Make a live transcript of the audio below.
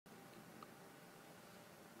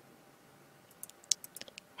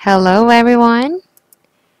Hello everyone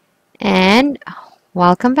and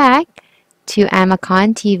welcome back to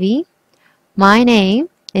EmaCon TV. My name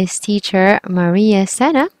is teacher Maria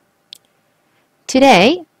Cena.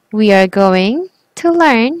 Today we are going to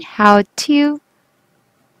learn how to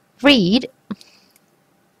read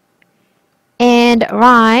and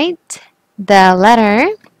write the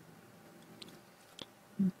letter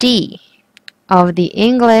D of the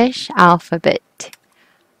English alphabet.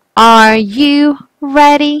 Are you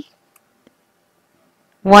ready?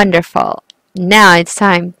 Wonderful. Now it's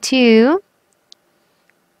time to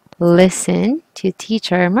listen to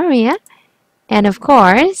teacher Maria and of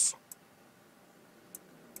course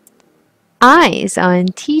eyes on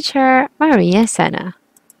teacher Maria Sena.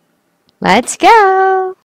 Let's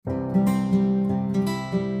go!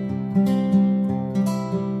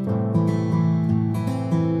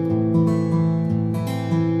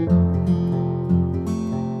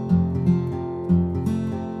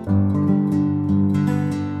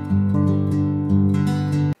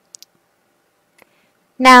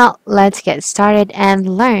 Now let's get started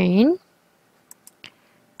and learn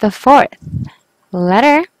the fourth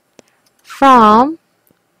letter from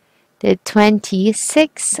the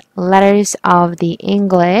 26 letters of the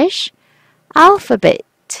English alphabet.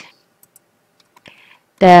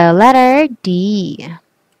 The letter D.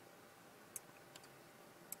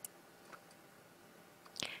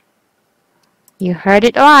 You heard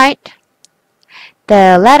it right.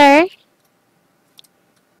 The letter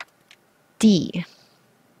D.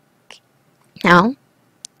 Now,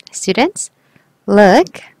 students,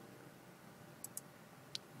 look.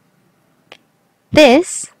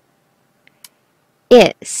 This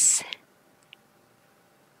is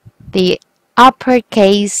the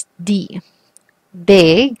uppercase D,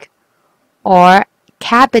 big or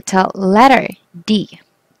capital letter D.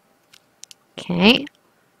 Okay,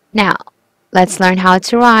 now let's learn how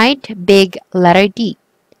to write big letter D.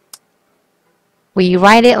 We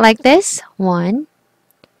write it like this, 1,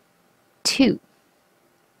 2.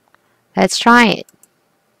 Let's try it.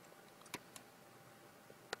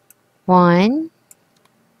 1,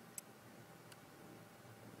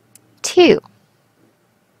 2.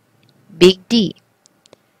 Big D.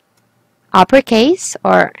 Uppercase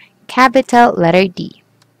or capital letter D.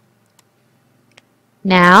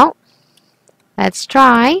 Now, let's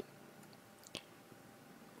try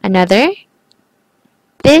another.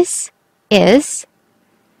 This is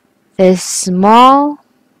the small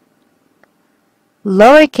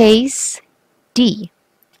lowercase d.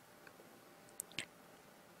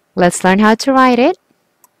 Let's learn how to write it.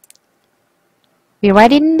 We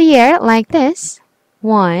write it in the air like this.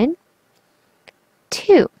 1,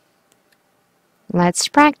 2. Let's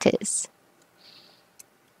practice.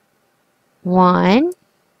 1,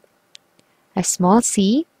 a small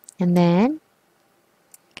c, and then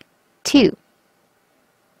 2.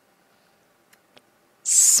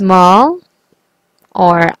 Small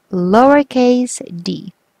or lowercase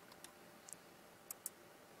d.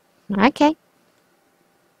 Okay.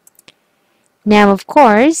 Now, of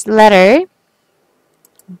course, letter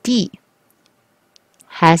D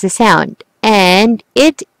has a sound, and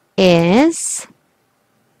it is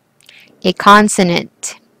a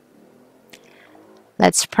consonant.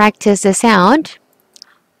 Let's practice the sound.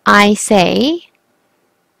 I say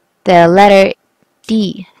the letter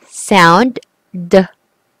D sound D,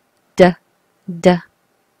 D, D.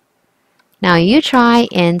 Now you try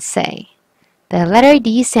and say the letter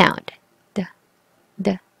D sound D,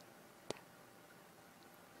 D.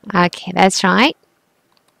 Okay, that's right.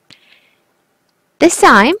 This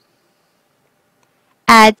time,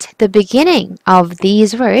 at the beginning of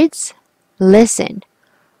these words, listen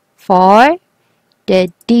for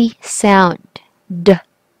the D sound. D,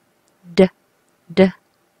 D, D.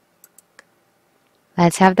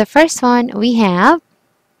 Let's have the first one. We have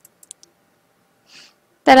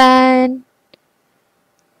ta-da!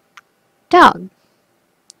 Dog.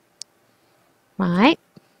 Right?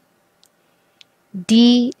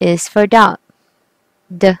 D is for dog.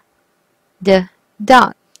 D, D,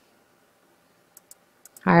 dog.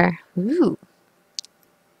 Or, ooh.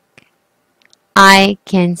 I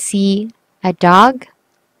can see a dog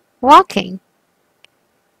walking.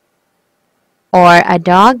 Or a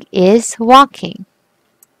dog is walking.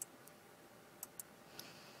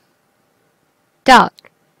 Dog.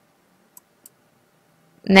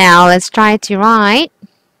 Now let's try to write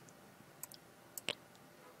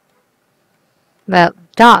the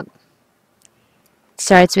dog. It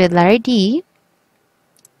starts with letter D.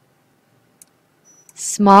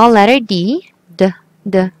 Small letter D. D,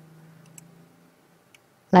 D.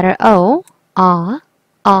 Letter O. A,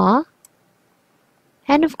 A.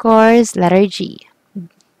 And of course, letter G.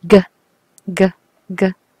 G, g,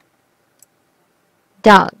 g.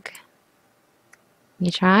 Dog.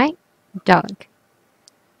 You try? Dog.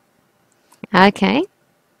 Okay.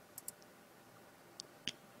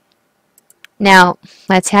 Now,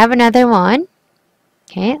 let's have another one.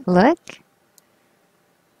 Okay, look.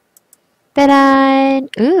 Ta-da!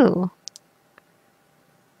 Ooh.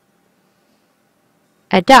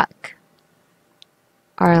 A duck.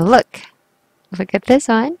 Or look. Look at this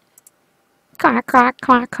one. Quack, quack,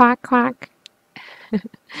 quack, quack, quack.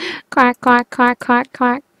 Quack, quack, quack, quack,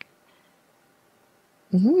 quack.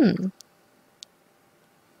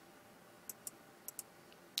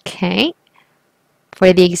 Okay.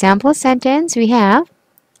 For the example sentence, we have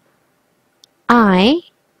I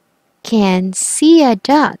can see a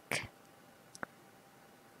duck.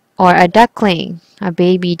 Or a duckling. A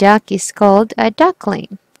baby duck is called a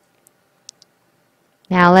duckling.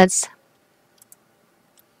 Now let's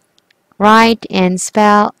write and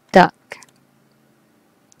spell duck.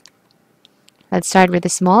 Let's start with a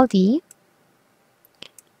small d.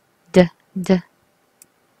 D, d.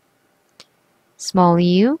 Small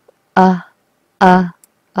u.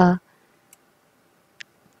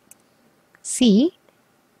 C.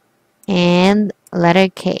 And letter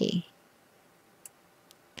K.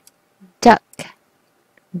 Duck,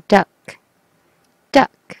 duck,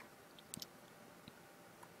 duck.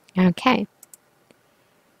 Okay.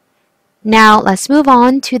 Now let's move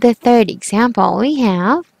on to the third example. We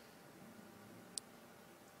have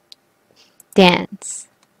dance,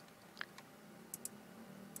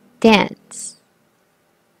 dance,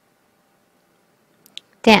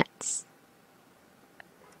 dance.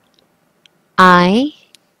 I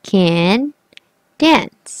can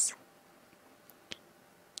dance.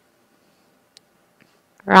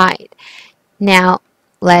 Right. Now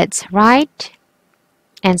let's write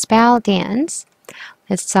and spell dance.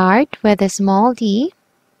 Let's start with a small d.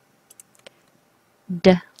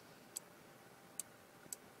 D,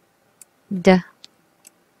 d.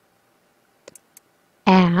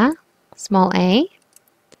 A, small a.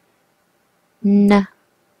 N,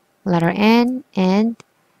 letter N, and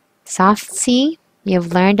soft C.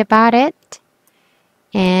 You've learned about it.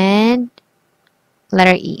 And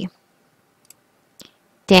letter E.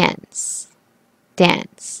 Dance,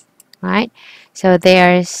 dance. Right? So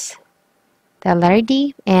there's the letter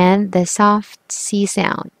D and the soft C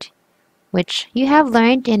sound, which you have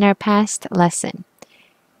learned in our past lesson.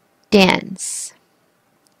 Dance,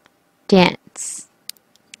 dance.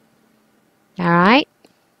 Alright?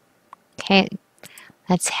 Okay,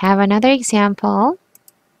 let's have another example.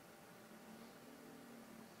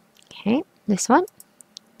 Okay, this one.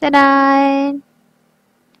 Ta-da!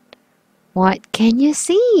 What can you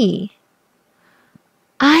see?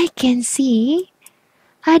 I can see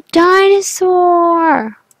a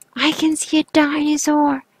dinosaur. I can see a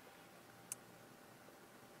dinosaur.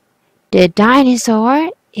 The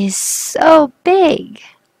dinosaur is so big.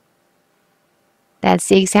 That's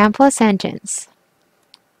the example sentence.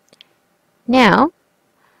 Now,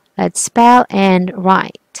 let's spell and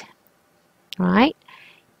write. Right?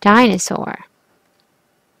 Dinosaur.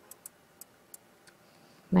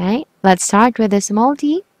 Right? Let's start with a small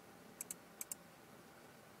d.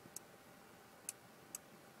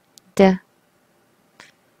 D.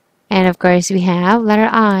 And of course we have letter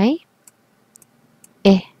I.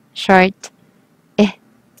 Short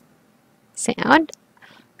sound.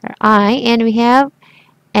 Letter I. And we have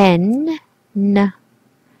N. N.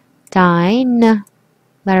 Dine.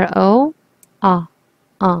 Letter O.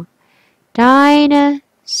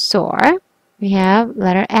 Dinosaur. We have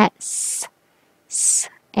letter S. S.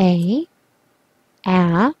 A.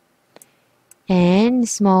 And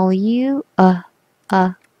small u.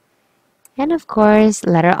 And of course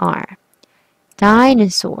letter R.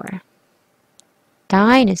 Dinosaur.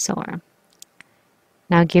 Dinosaur.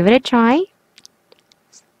 Now give it a try.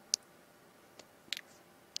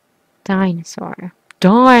 Dinosaur.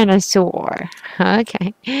 Dinosaur.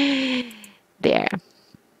 Okay. There.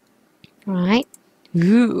 Right.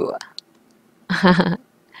 Ooh.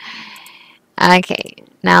 Okay.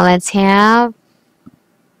 Now let's have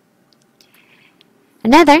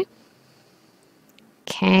another.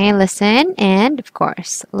 Okay, listen and of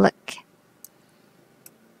course look.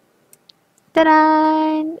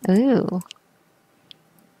 Ta-da! Ooh.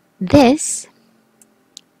 This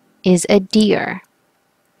is a deer.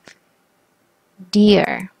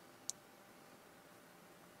 Deer.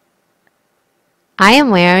 I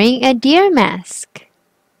am wearing a deer mask.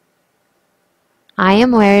 I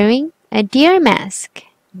am wearing a deer mask.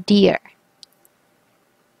 Deer.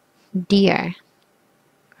 Deer.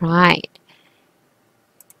 Right.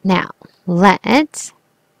 Now, let's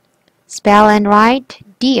spell and write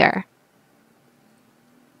deer.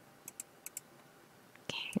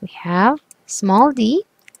 Okay, we have small d,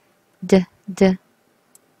 d, d,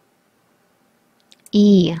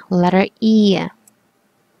 e, letter E,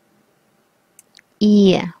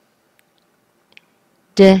 E,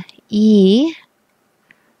 d, E,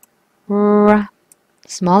 r,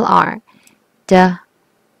 small r, d,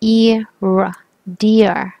 e, r,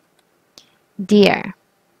 deer, deer.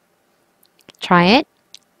 Try it.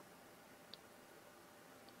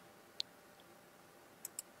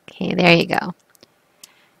 Okay, there you go.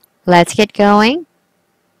 Let's get going.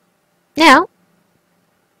 Now,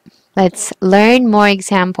 let's learn more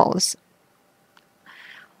examples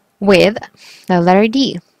with the letter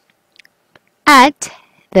D. At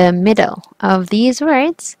the middle of these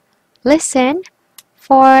words, listen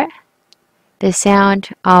for the sound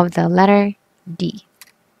of the letter D.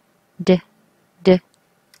 D, D.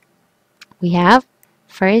 We have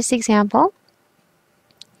first example.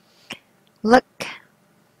 Look.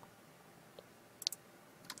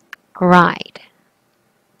 Ride,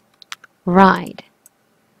 ride,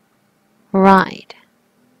 ride,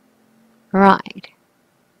 ride.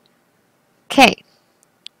 Okay,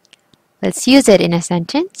 let's use it in a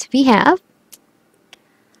sentence. We have,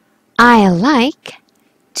 I like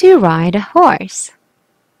to ride a horse.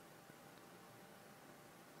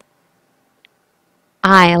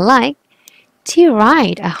 I like to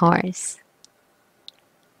ride a horse.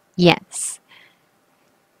 Yes.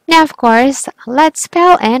 Now, of course, let's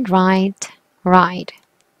spell and write ride.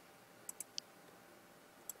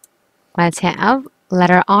 Let's have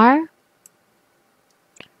letter R,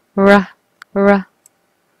 R, R,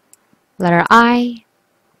 letter I,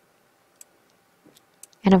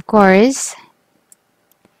 and of course,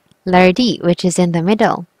 letter D, which is in the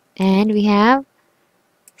middle. And we have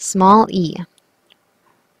small e,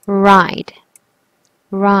 ride,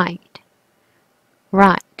 ride,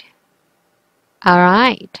 ride.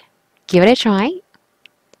 Alright, give it a try.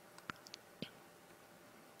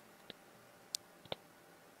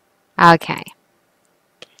 Okay.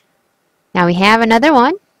 Now we have another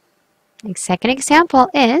one. The second example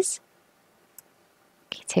is,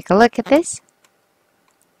 okay, take a look at this.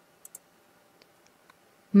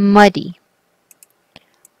 Muddy,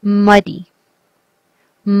 muddy,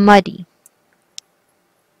 muddy.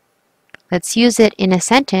 Let's use it in a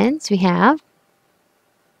sentence. We have,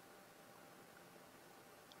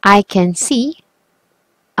 I can see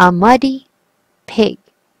a muddy pig.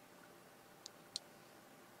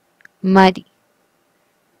 Muddy.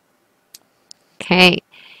 Okay,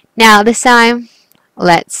 now this time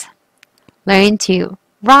let's learn to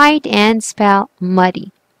write and spell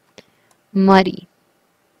muddy. Muddy.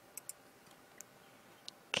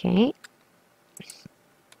 Okay,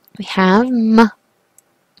 we have m,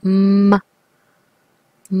 m,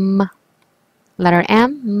 m, letter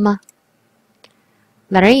M, m.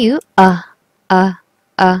 Letter U,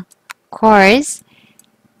 of course,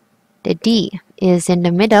 the D is in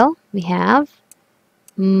the middle. We have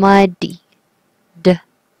muddy, D,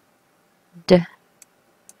 D.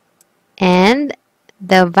 And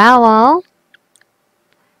the vowel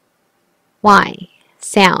Y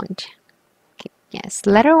sound. Okay, yes,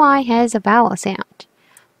 letter Y has a vowel sound.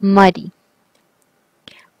 Muddy,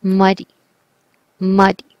 muddy,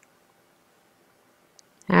 muddy.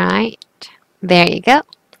 Alright. There you go.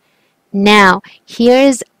 Now,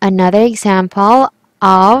 here's another example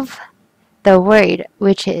of the word,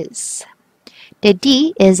 which is, the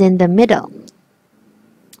D is in the middle.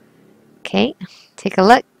 Okay, take a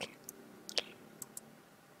look.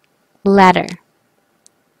 Letter,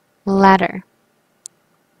 letter.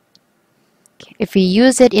 Okay, if we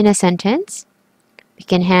use it in a sentence, we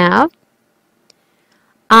can have,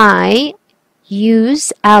 I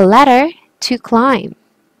use a ladder to climb.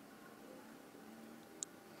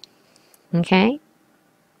 Okay?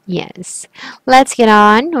 Yes. Let's get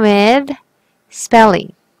on with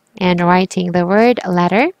spelling and writing the word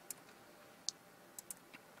letter.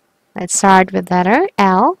 Let's start with letter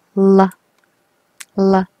L, L,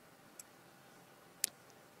 L.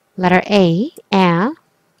 Letter A,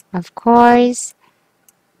 of course.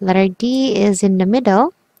 Letter D is in the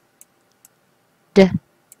middle. D,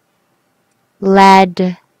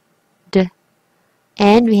 lad, D.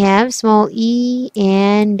 And we have small e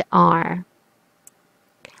and R.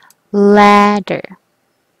 Ladder,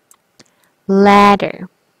 ladder.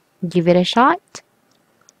 Give it a shot.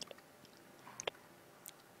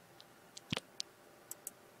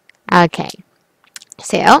 Okay,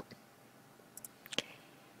 so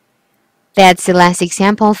that's the last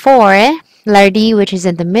example for letter D, which is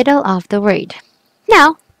in the middle of the word.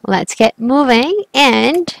 Now, let's get moving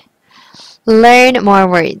and learn more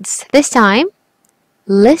words. This time,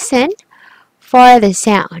 listen for the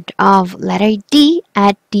sound of letter D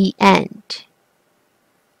at the end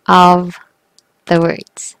of the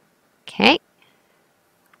words. Okay?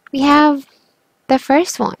 We have the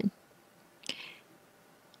first one.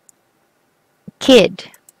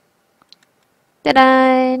 Kid.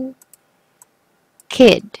 Ta-da!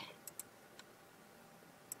 Kid.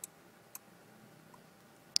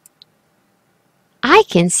 I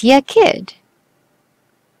can see a kid.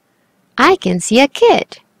 I can see a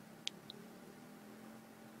kid.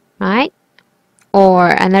 Right? Or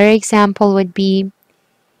another example would be,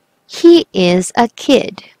 he is a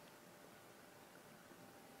kid.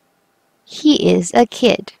 He is a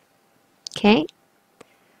kid. Okay?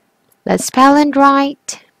 Let's spell and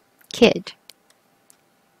write kid.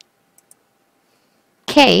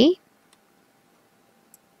 K,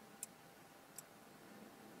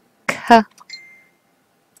 K.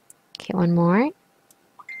 Okay, one more.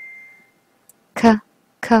 K,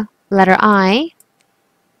 K. Letter I,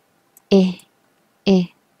 I.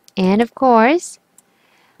 And of course,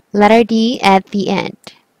 letter D at the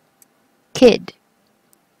end. Kid,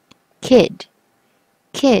 kid,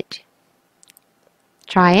 kid.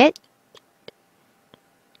 Try it.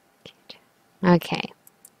 Okay.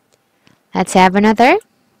 Let's have another.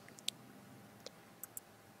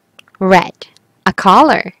 Red. A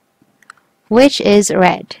color. Which is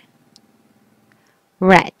red?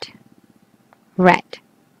 Red. Red.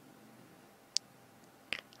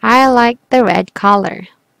 I like the red color.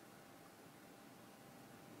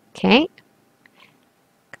 Okay.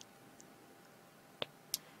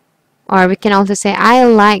 Or we can also say, I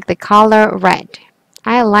like the color red.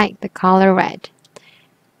 I like the color red.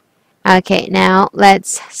 Okay, now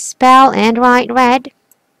let's spell and write red.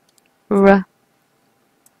 R,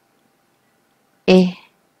 I,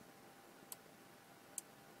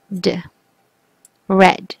 D.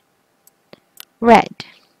 Red. Red.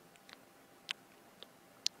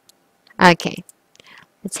 Okay,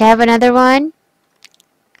 let's have another one.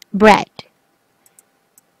 Bread.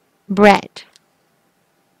 Bread.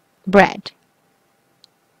 Bread.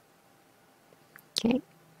 Okay.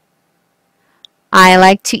 I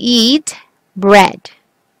like to eat bread.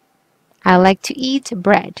 I like to eat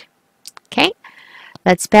bread. Okay.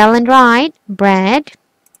 Let's spell and write bread.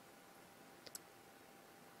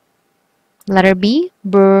 Letter B,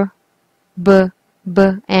 B, B,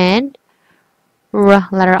 B, and R,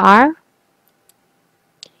 letter R,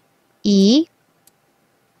 E,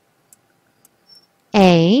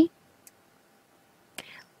 A,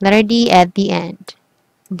 letter D at the end.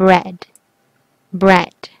 Bread,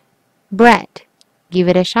 bread, bread. Give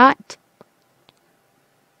it a shot.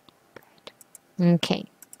 Okay.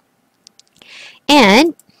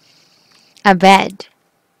 And a bed,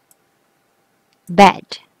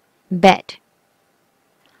 bed, bed.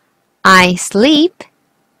 I sleep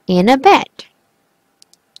in a bed.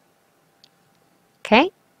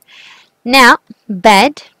 Okay. Now,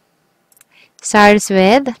 bed starts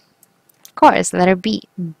with, of course, letter B.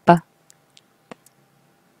 B,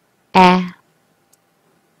 A,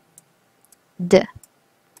 D.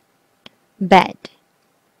 Bed.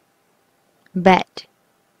 Bed.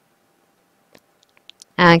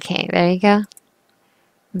 Okay, there you go.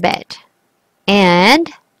 Bed.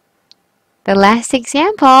 And the last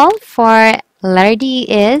example for letter D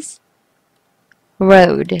is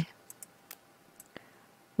road.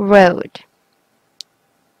 Road.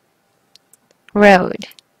 Road.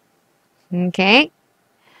 Okay.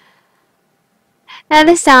 Now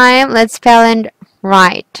this time, let's spell and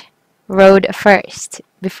write road first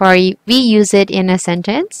before we use it in a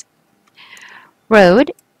sentence.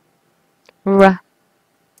 Road. R.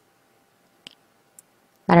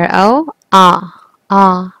 Letter O. Ah.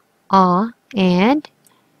 And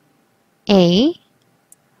A.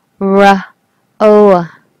 R.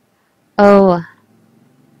 O.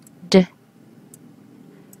 D.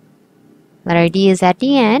 Letter D is at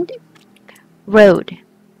the end. Road.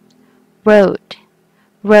 Road.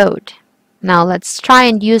 Road. Now let's try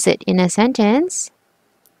and use it in a sentence.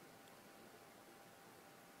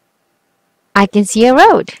 I can see a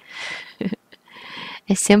road.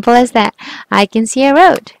 As simple as that. I can see a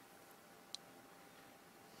road.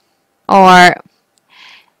 Or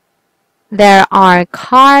there are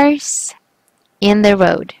cars in the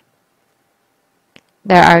road.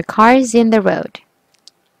 There are cars in the road.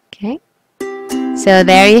 Okay. So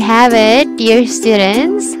there you have it, dear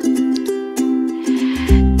students.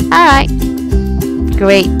 Alright.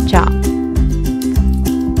 Great job.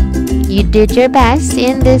 You did your best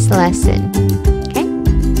in this lesson. Okay?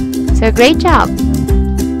 So great job.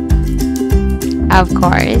 Of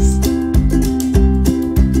course.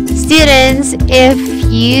 Students, if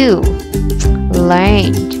you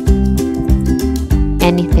learned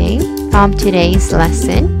anything from today's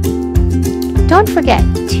lesson, don't forget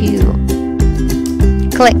to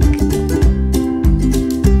click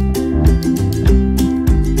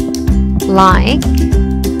like,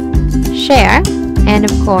 share, and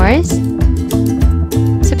of course,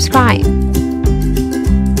 subscribe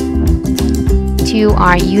to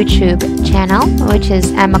our YouTube channel, which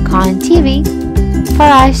is EmaCon TV, for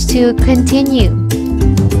us to continue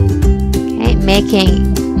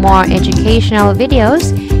making more educational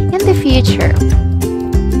videos in the future.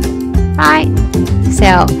 Right?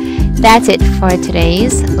 So that's it for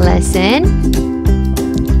today's lesson.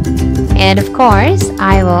 And of course,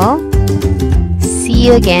 I will see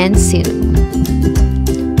you again soon.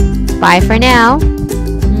 Bye for now.